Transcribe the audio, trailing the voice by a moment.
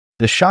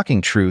the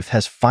shocking truth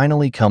has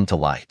finally come to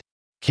light.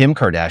 Kim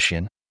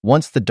Kardashian,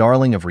 once the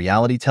darling of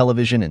reality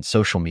television and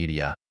social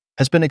media,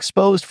 has been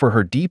exposed for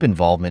her deep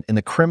involvement in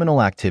the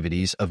criminal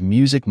activities of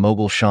music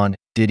mogul Sean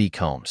Diddy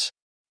Combs.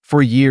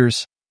 For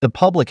years, the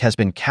public has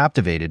been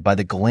captivated by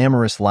the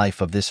glamorous life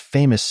of this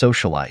famous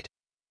socialite.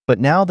 But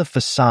now the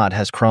facade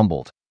has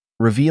crumbled,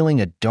 revealing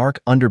a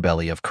dark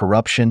underbelly of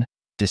corruption,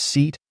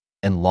 deceit,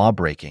 and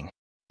law-breaking.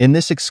 In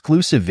this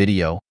exclusive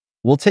video,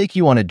 we'll take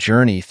you on a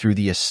journey through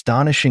the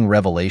astonishing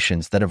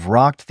revelations that have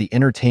rocked the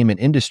entertainment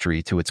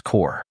industry to its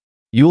core.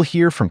 You'll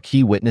hear from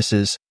key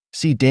witnesses,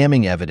 see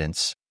damning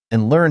evidence,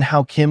 and learn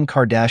how Kim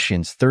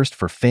Kardashian's thirst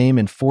for fame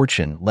and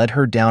fortune led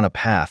her down a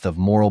path of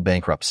moral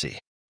bankruptcy.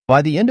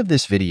 By the end of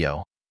this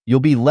video, you'll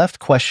be left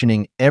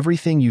questioning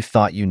everything you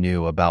thought you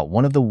knew about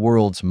one of the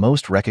world's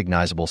most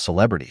recognizable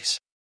celebrities.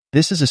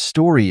 This is a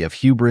story of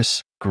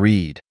hubris,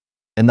 greed,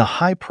 and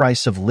the high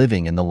price of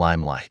living in the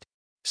limelight.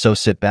 So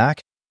sit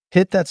back,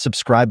 hit that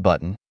subscribe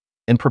button,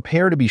 and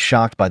prepare to be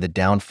shocked by the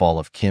downfall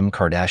of Kim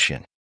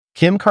Kardashian.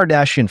 Kim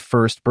Kardashian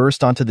first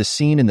burst onto the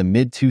scene in the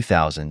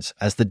mid-2000s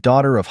as the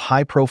daughter of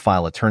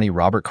high-profile attorney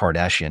Robert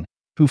Kardashian,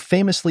 who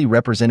famously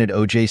represented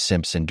O.J.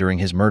 Simpson during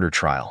his murder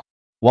trial.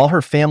 While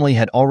her family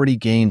had already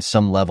gained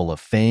some level of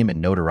fame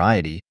and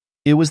notoriety,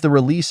 it was the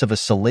release of a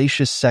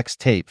salacious sex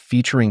tape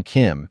featuring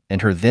Kim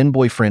and her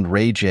then-boyfriend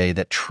Ray J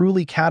that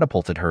truly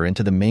catapulted her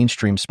into the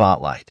mainstream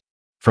spotlight.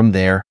 From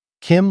there,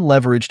 Kim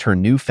leveraged her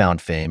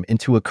newfound fame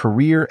into a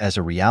career as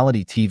a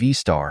reality TV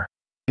star,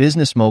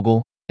 business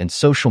mogul, and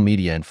social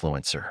media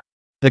influencer.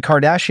 The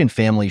Kardashian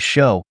family's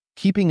show,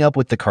 Keeping Up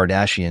with the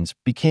Kardashians,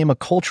 became a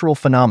cultural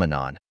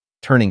phenomenon,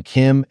 turning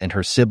Kim and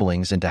her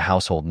siblings into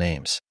household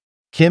names.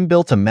 Kim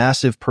built a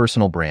massive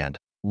personal brand,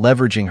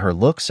 leveraging her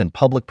looks and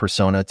public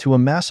persona to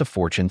amass a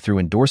fortune through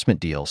endorsement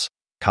deals,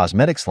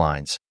 cosmetics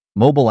lines,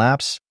 mobile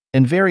apps,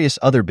 and various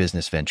other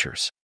business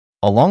ventures.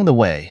 Along the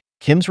way,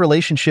 Kim's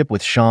relationship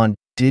with Sean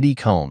Diddy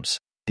Combs,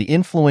 the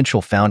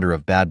influential founder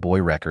of Bad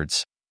Boy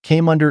Records,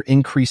 came under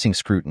increasing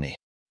scrutiny.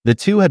 The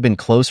two had been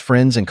close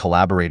friends and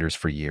collaborators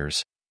for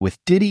years, with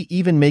Diddy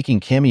even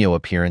making cameo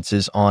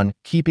appearances on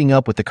Keeping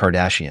Up with the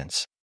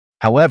Kardashians.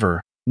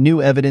 However,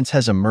 new evidence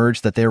has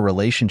emerged that their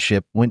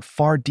relationship went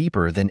far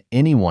deeper than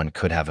anyone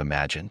could have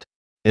imagined.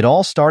 It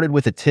all started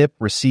with a tip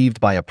received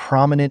by a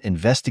prominent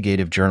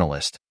investigative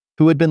journalist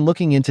who had been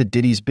looking into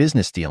Diddy's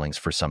business dealings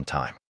for some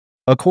time.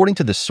 According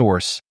to the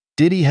source,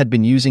 Diddy had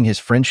been using his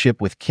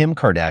friendship with Kim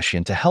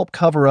Kardashian to help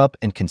cover up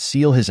and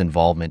conceal his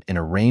involvement in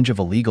a range of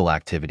illegal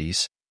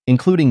activities,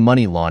 including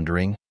money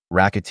laundering,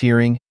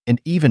 racketeering,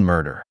 and even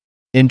murder.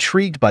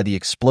 Intrigued by the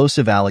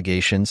explosive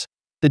allegations,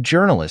 the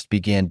journalist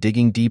began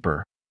digging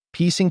deeper,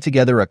 piecing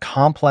together a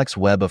complex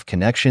web of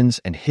connections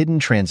and hidden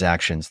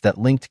transactions that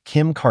linked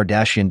Kim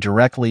Kardashian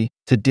directly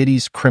to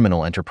Diddy's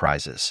criminal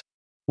enterprises.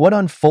 What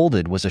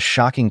unfolded was a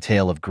shocking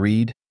tale of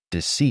greed,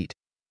 deceit,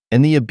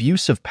 and the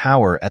abuse of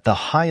power at the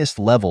highest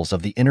levels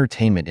of the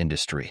entertainment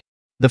industry.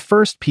 The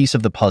first piece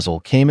of the puzzle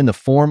came in the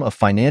form of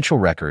financial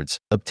records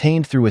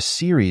obtained through a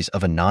series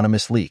of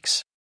anonymous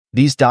leaks.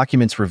 These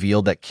documents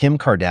revealed that Kim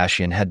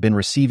Kardashian had been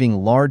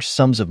receiving large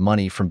sums of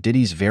money from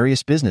Diddy's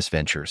various business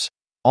ventures,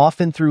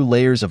 often through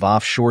layers of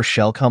offshore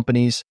shell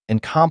companies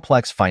and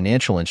complex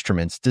financial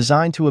instruments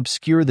designed to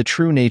obscure the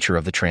true nature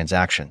of the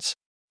transactions.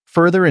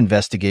 Further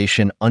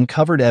investigation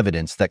uncovered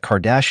evidence that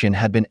Kardashian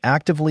had been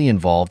actively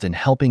involved in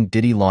helping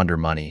Diddy launder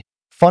money,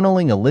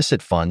 funneling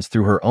illicit funds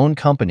through her own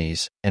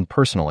companies and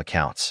personal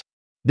accounts.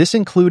 This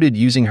included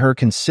using her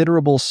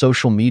considerable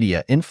social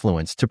media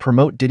influence to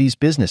promote Diddy's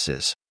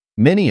businesses,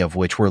 many of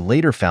which were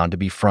later found to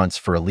be fronts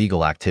for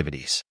illegal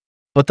activities.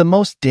 But the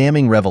most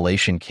damning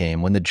revelation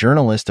came when the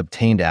journalist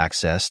obtained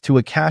access to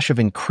a cache of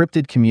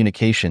encrypted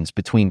communications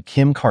between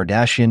Kim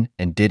Kardashian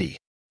and Diddy.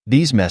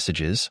 These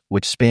messages,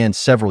 which spanned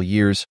several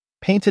years,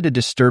 painted a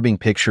disturbing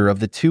picture of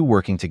the two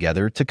working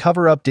together to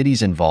cover up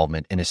Diddy's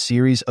involvement in a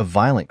series of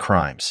violent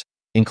crimes,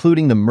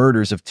 including the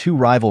murders of two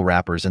rival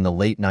rappers in the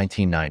late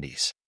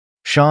 1990s.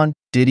 Sean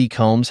Diddy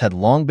Combs had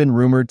long been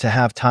rumored to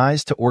have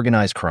ties to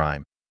organized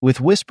crime,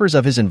 with whispers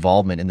of his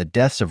involvement in the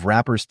deaths of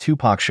rappers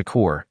Tupac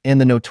Shakur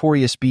and the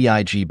Notorious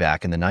B.I.G.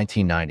 back in the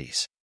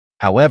 1990s.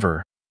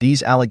 However,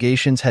 these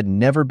allegations had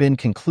never been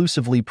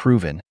conclusively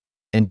proven,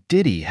 and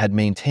Diddy had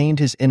maintained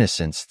his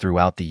innocence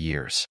throughout the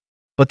years.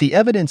 But the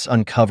evidence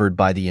uncovered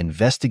by the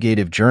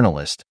investigative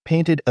journalist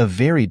painted a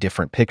very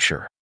different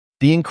picture.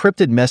 The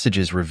encrypted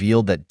messages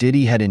revealed that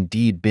Diddy had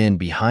indeed been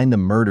behind the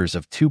murders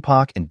of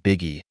Tupac and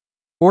Biggie,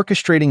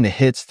 orchestrating the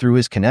hits through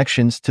his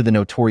connections to the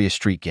notorious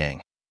street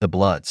gang, the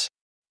Bloods.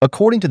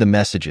 According to the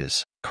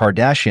messages,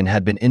 Kardashian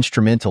had been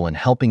instrumental in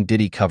helping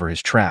Diddy cover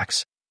his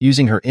tracks,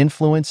 using her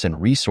influence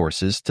and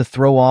resources to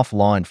throw off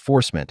law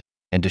enforcement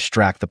and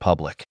distract the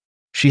public.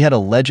 She had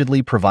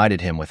allegedly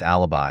provided him with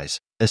alibis,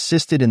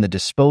 assisted in the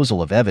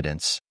disposal of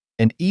evidence,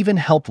 and even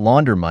helped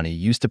launder money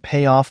used to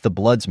pay off the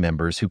Bloods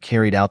members who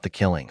carried out the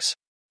killings.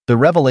 The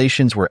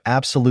revelations were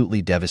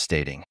absolutely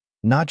devastating,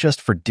 not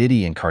just for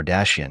Diddy and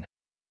Kardashian,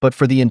 but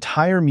for the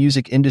entire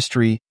music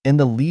industry and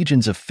the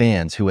legions of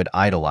fans who had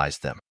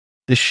idolized them.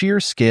 The sheer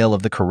scale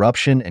of the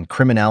corruption and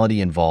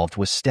criminality involved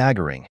was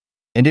staggering,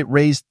 and it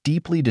raised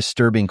deeply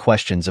disturbing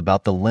questions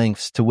about the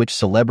lengths to which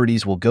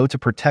celebrities will go to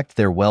protect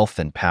their wealth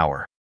and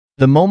power.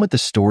 The moment the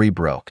story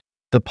broke,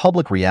 the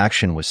public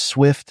reaction was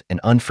swift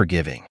and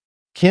unforgiving.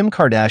 Kim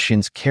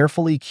Kardashian's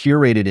carefully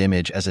curated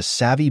image as a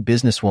savvy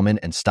businesswoman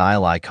and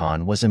style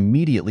icon was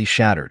immediately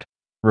shattered,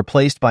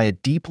 replaced by a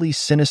deeply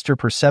sinister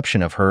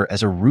perception of her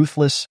as a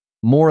ruthless,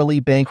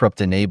 morally bankrupt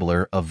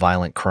enabler of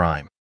violent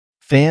crime.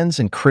 Fans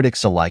and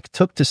critics alike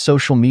took to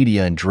social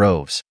media in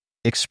droves,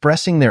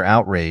 expressing their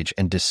outrage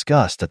and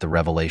disgust at the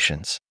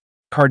revelations.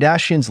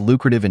 Kardashian's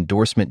lucrative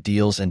endorsement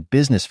deals and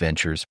business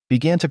ventures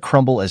began to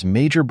crumble as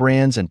major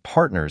brands and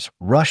partners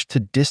rushed to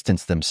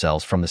distance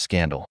themselves from the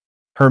scandal.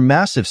 Her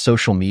massive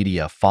social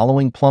media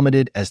following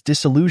plummeted as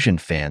disillusioned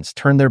fans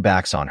turned their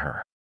backs on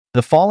her.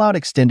 The fallout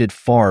extended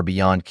far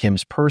beyond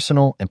Kim's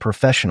personal and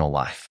professional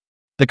life.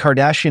 The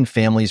Kardashian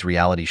family's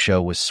reality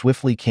show was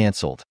swiftly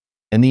canceled,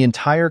 and the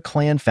entire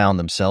clan found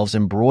themselves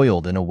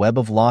embroiled in a web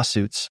of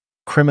lawsuits,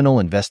 criminal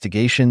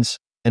investigations,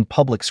 and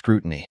public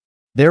scrutiny.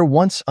 Their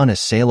once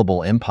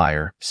unassailable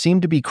empire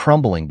seemed to be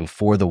crumbling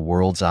before the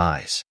world's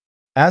eyes.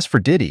 As for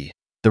Diddy,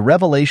 the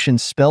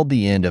revelations spelled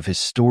the end of his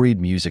storied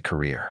music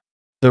career.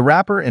 The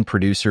rapper and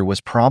producer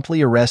was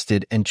promptly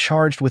arrested and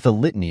charged with a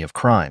litany of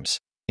crimes,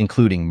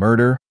 including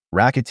murder,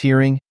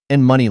 racketeering,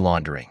 and money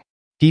laundering.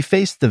 He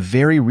faced the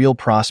very real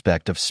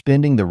prospect of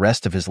spending the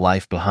rest of his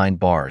life behind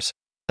bars,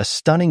 a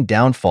stunning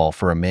downfall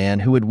for a man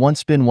who had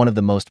once been one of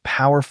the most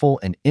powerful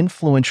and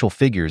influential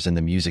figures in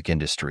the music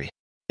industry.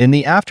 In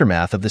the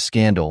aftermath of the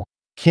scandal,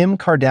 Kim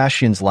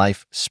Kardashian's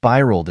life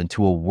spiraled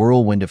into a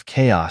whirlwind of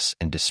chaos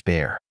and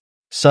despair.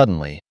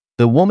 Suddenly,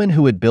 the woman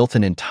who had built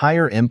an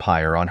entire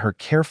empire on her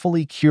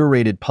carefully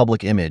curated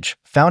public image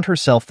found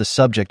herself the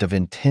subject of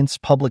intense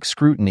public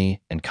scrutiny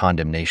and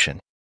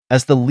condemnation.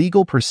 As the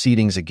legal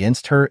proceedings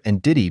against her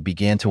and Diddy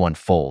began to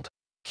unfold,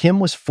 Kim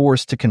was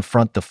forced to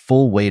confront the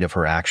full weight of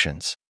her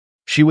actions.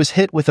 She was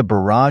hit with a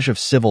barrage of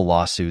civil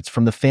lawsuits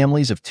from the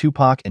families of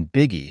Tupac and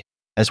Biggie,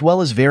 as well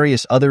as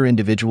various other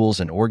individuals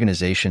and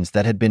organizations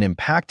that had been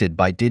impacted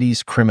by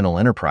Diddy's criminal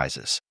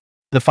enterprises.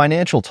 The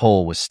financial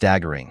toll was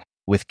staggering,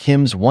 with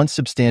Kim's once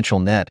substantial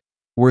net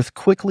worth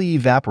quickly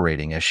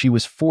evaporating as she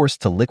was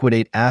forced to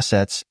liquidate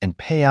assets and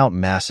pay out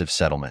massive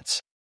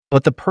settlements.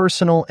 But the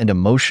personal and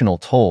emotional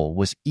toll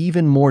was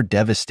even more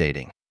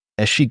devastating,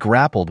 as she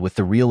grappled with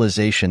the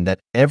realization that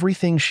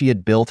everything she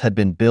had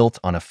been built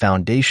on a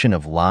foundation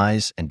of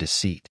lies and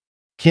deceit.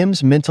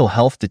 Kim's mental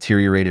health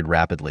deteriorated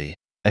rapidly,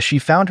 as she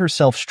found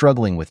herself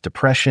struggling with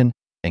depression,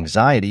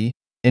 anxiety,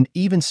 and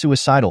even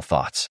suicidal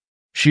thoughts.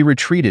 She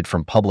retreated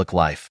from public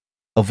life,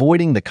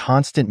 avoiding the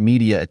constant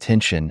media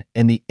attention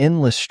and the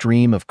endless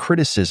stream of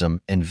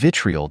criticism and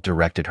vitriol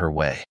directed her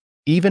way.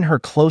 Even her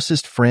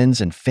closest friends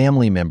and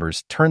family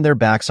members turned their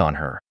backs on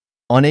her,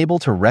 unable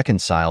to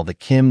reconcile the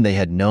Kim they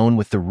had known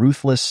with the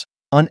ruthless,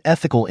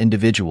 unethical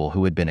individual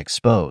who had been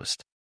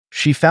exposed.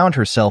 She found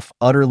herself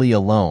utterly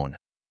alone,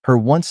 her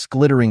once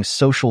glittering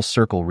social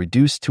circle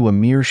reduced to a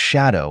mere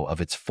shadow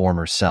of its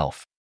former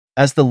self.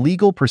 As the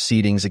legal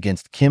proceedings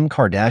against Kim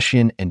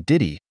Kardashian and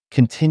Diddy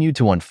continued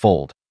to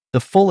unfold, the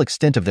full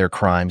extent of their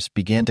crimes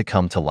began to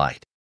come to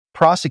light.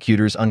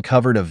 Prosecutors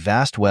uncovered a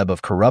vast web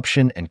of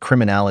corruption and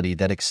criminality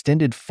that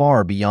extended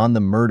far beyond the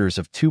murders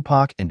of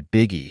Tupac and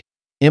Biggie,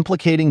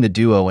 implicating the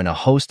duo in a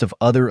host of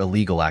other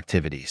illegal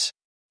activities.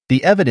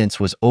 The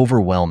evidence was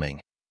overwhelming,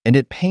 and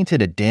it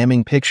painted a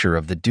damning picture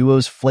of the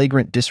duo's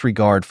flagrant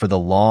disregard for the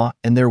law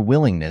and their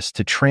willingness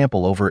to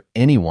trample over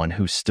anyone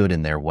who stood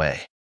in their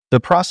way. The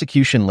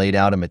prosecution laid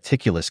out a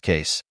meticulous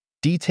case,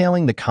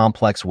 detailing the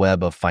complex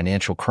web of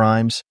financial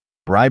crimes,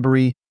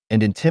 bribery,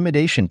 and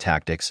intimidation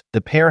tactics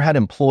the pair had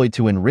employed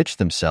to enrich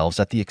themselves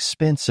at the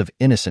expense of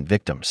innocent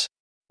victims.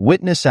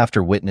 Witness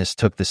after witness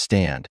took the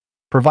stand,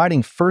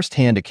 providing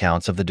first-hand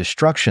accounts of the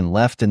destruction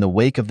left in the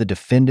wake of the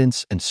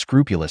defendants'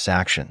 unscrupulous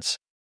actions.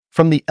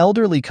 From the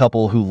elderly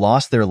couple who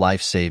lost their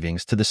life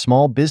savings to the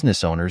small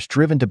business owners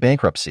driven to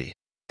bankruptcy,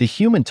 the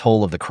human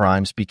toll of the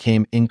crimes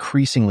became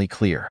increasingly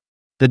clear.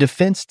 The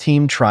defense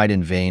team tried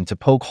in vain to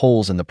poke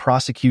holes in the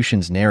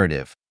prosecution's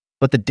narrative,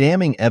 but the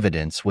damning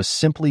evidence was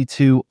simply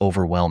too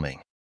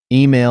overwhelming.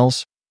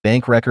 Emails,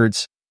 bank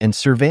records, and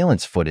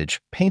surveillance footage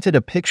painted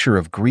a picture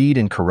of greed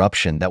and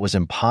corruption that was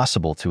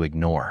impossible to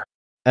ignore.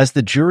 As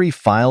the jury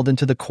filed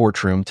into the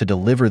courtroom to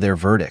deliver their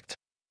verdict,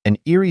 an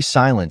eerie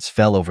silence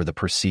fell over the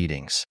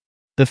proceedings.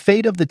 The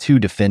fate of the two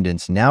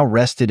defendants now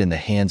rested in the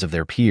hands of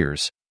their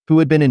peers, who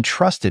had been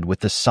entrusted with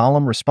the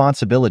solemn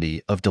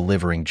responsibility of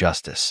delivering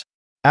justice.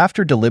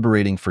 After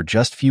deliberating for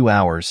just few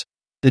hours,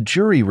 the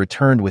jury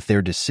returned with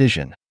their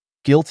decision,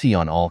 guilty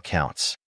on all counts.